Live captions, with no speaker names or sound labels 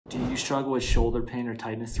you struggle with shoulder pain or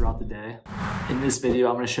tightness throughout the day? In this video,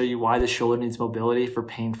 I'm going to show you why the shoulder needs mobility for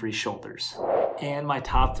pain-free shoulders, and my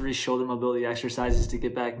top 3 shoulder mobility exercises to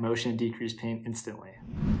get back motion and decrease pain instantly.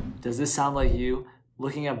 Does this sound like you?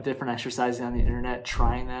 Looking up different exercises on the internet,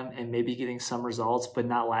 trying them, and maybe getting some results, but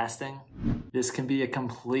not lasting? This can be a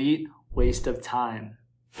complete waste of time.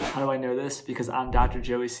 How do I know this? Because I'm Dr.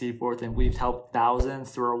 Joey Seyforth, and we've helped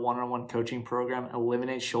thousands through our one-on-one coaching program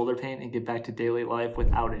eliminate shoulder pain and get back to daily life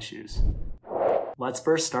without issues. Let's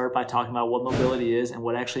first start by talking about what mobility is and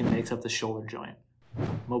what actually makes up the shoulder joint.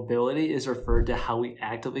 Mobility is referred to how we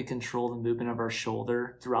actively control the movement of our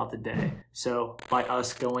shoulder throughout the day. So by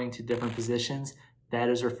us going to different positions, that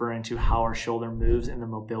is referring to how our shoulder moves and the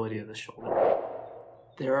mobility of the shoulder.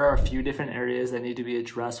 There are a few different areas that need to be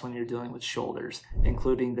addressed when you're dealing with shoulders,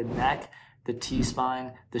 including the neck, the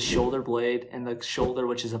T-spine, the shoulder blade, and the shoulder,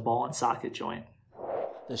 which is a ball and socket joint.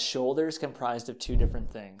 The shoulder is comprised of 2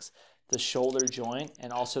 different things, the shoulder joint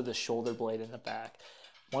and also the shoulder blade in the back.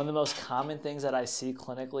 One of the most common things that I see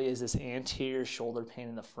clinically is this anterior shoulder pain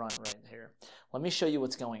in the front right here. Let me show you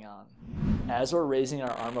what's going on. As we're raising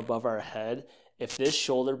our arm above our head, if this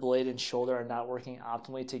shoulder blade and shoulder are not working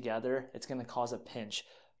optimally together, it's going to cause a pinch.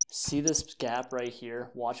 See this gap right here?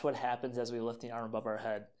 Watch what happens as we lift the arm above our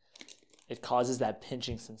head. It causes that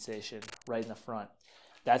pinching sensation right in the front.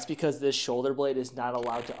 That's because this shoulder blade is not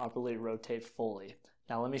allowed to upwardly rotate fully.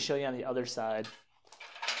 Now let me show you on the other side.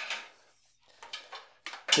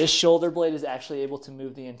 This shoulder blade is actually able to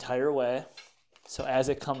move the entire way. So as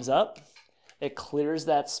it comes up, it clears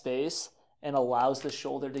that space and allows the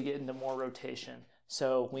shoulder to get into more rotation.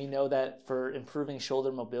 So we know that for improving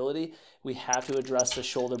shoulder mobility, we have to address the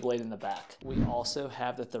shoulder blade in the back. We also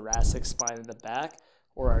have the thoracic spine in the back,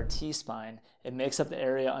 or our T-spine. It makes up the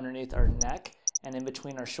area underneath our neck and in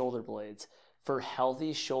between our shoulder blades. For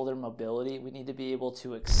healthy shoulder mobility, we need to be able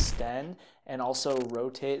to extend and also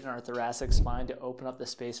rotate in our thoracic spine to open up the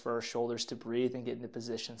space for our shoulders to breathe and get into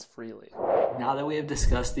positions freely. Now that we have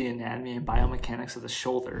discussed the anatomy and biomechanics of the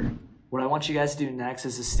shoulder, what I want you guys to do next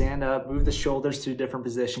is to stand up, move the shoulders to different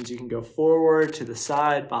positions. You can go forward, to the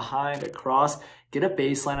side, behind, across. Get a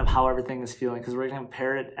baseline of how everything is feeling, because we're going to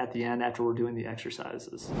compare it at the end after we're doing the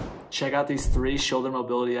exercises. Check out these 3 shoulder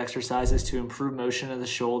mobility exercises to improve motion of the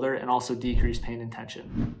shoulder and also decrease pain and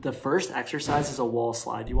tension. The first exercise is a wall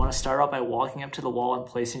slide. You want to start out by walking up to the wall and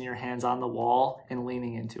placing your hands on the wall and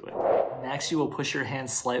leaning into it. Next, you will push your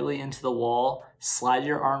hands slightly into the wall, slide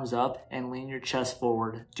your arms up, and lean your chest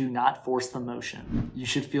forward. Do not force the motion. You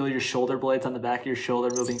should feel your shoulder blades on the back of your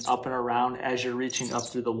shoulder moving up and around as you're reaching up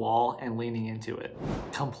through the wall and leaning into it.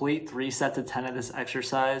 Complete 3 sets of 10 of this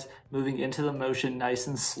exercise, moving into the motion nice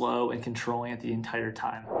and slow and controlling it the entire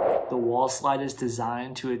time. The wall slide is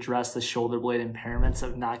designed to address the shoulder blade impairments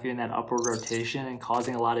of not getting that upward rotation and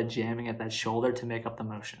causing a lot of jamming at that shoulder to make up the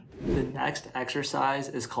motion. The next exercise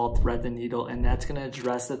is called thread the needle, and that's going to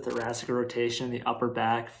address the thoracic rotation in the upper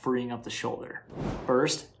back, freeing up the shoulder.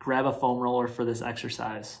 First, grab a foam roller for this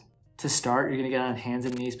exercise. To start, you're going to get on hands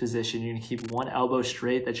and knees position. You're going to keep one elbow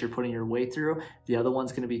straight that you're putting your weight through. The other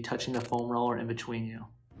one's going to be touching the foam roller in between you.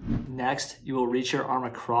 Next, you will reach your arm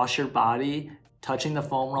across your body, touching the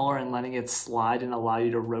foam roller and letting it slide and allow you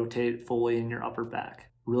to rotate fully in your upper back.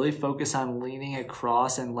 Really focus on leaning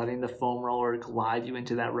across and letting the foam roller glide you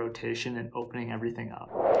into that rotation and opening everything up.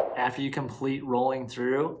 After you complete rolling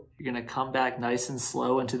through, you're going to come back nice and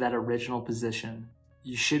slow into that original position.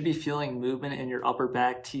 You should be feeling movement in your upper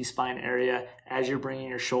back T-spine area as you're bringing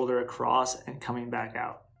your shoulder across and coming back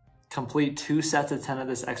out. Complete 2 sets of 10 of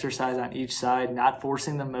this exercise on each side, not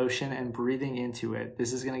forcing the motion and breathing into it.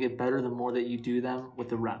 This is going to get better the more that you do them with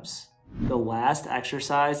the reps. The last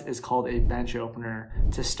exercise is called a bench opener.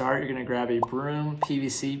 To start, you're going to grab a broom,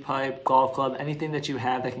 PVC pipe, golf club, anything that you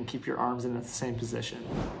have that can keep your arms in the same position.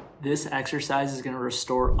 This exercise is going to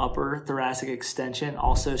restore upper thoracic extension,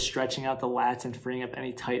 also stretching out the lats and freeing up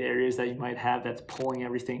any tight areas that you might have that's pulling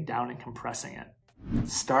everything down and compressing it.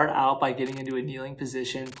 Start out by getting into a kneeling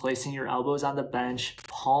position, placing your elbows on the bench,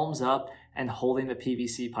 palms up, and holding the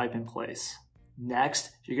PVC pipe in place.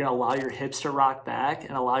 Next, you're going to allow your hips to rock back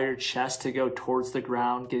and allow your chest to go towards the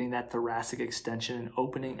ground, getting that thoracic extension and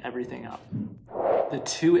opening everything up. The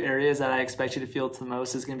 2 areas that I expect you to feel the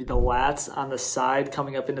most is going to be the lats on the side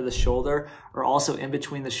coming up into the shoulder, or also in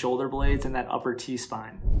between the shoulder blades and that upper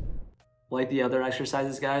T-spine. Like the other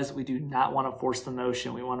exercises, guys, we do not want to force the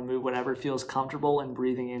motion. We want to move whatever feels comfortable and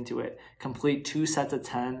breathing into it. Complete 2 sets of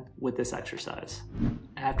 10 with this exercise.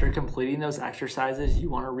 After completing those exercises, you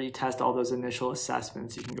want to retest all those initial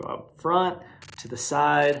assessments. You can go up front, to the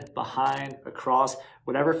side, behind, across,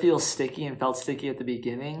 whatever feels sticky and felt sticky at the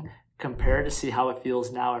beginning. Compare it to see how it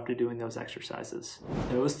feels now after doing those exercises.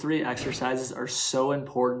 Those 3 exercises are so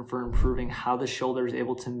important for improving how the shoulder is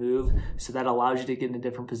able to move, so that allows you to get into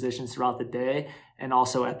different positions throughout the day and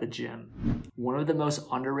also at the gym. One of the most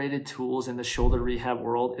underrated tools in the shoulder rehab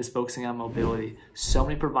world is focusing on mobility. So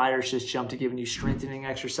many providers just jump to giving you strengthening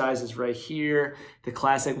exercises right here, the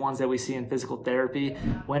classic ones that we see in physical therapy,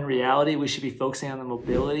 when in reality we should be focusing on the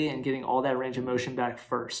mobility and getting all that range of motion back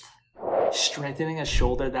first. Strengthening a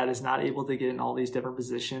shoulder that is not able to get in all these different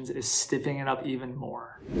positions is stiffening it up even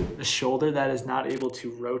more. The shoulder that is not able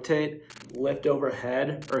to rotate, lift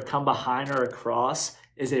overhead, or come behind or across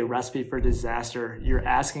is a recipe for disaster. You're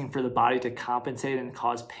asking for the body to compensate and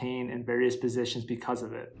cause pain in various positions because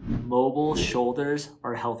of it. Mobile shoulders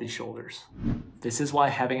are healthy shoulders. This is why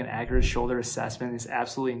having an accurate shoulder assessment is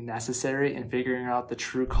absolutely necessary in figuring out the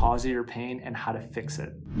true cause of your pain and how to fix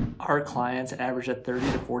it. Our clients average a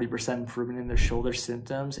 30 to 40% improvement in their shoulder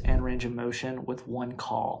symptoms and range of motion with one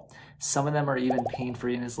call. Some of them are even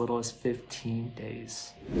pain-free in as little as 15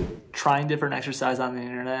 days. Trying different exercise on the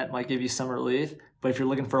internet might give you some relief, but if you're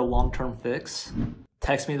looking for a long-term fix,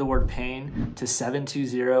 text me the word pain to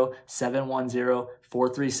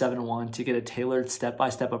 720-710-4371 to get a tailored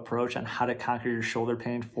step-by-step approach on how to conquer your shoulder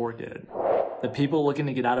pain for good. The people looking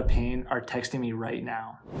to get out of pain are texting me right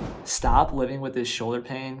now. Stop living with this shoulder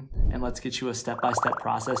pain and let's get you a step-by-step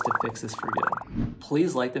process to fix this for good.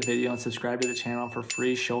 Please like the video and subscribe to the channel for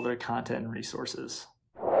free shoulder content and resources.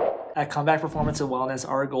 At Comeback Performance and Wellness,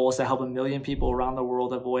 our goal is to help 1 million people around the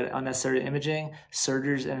world avoid unnecessary imaging,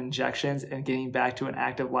 surgeries, and injections, and getting back to an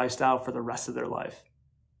active lifestyle for the rest of their life.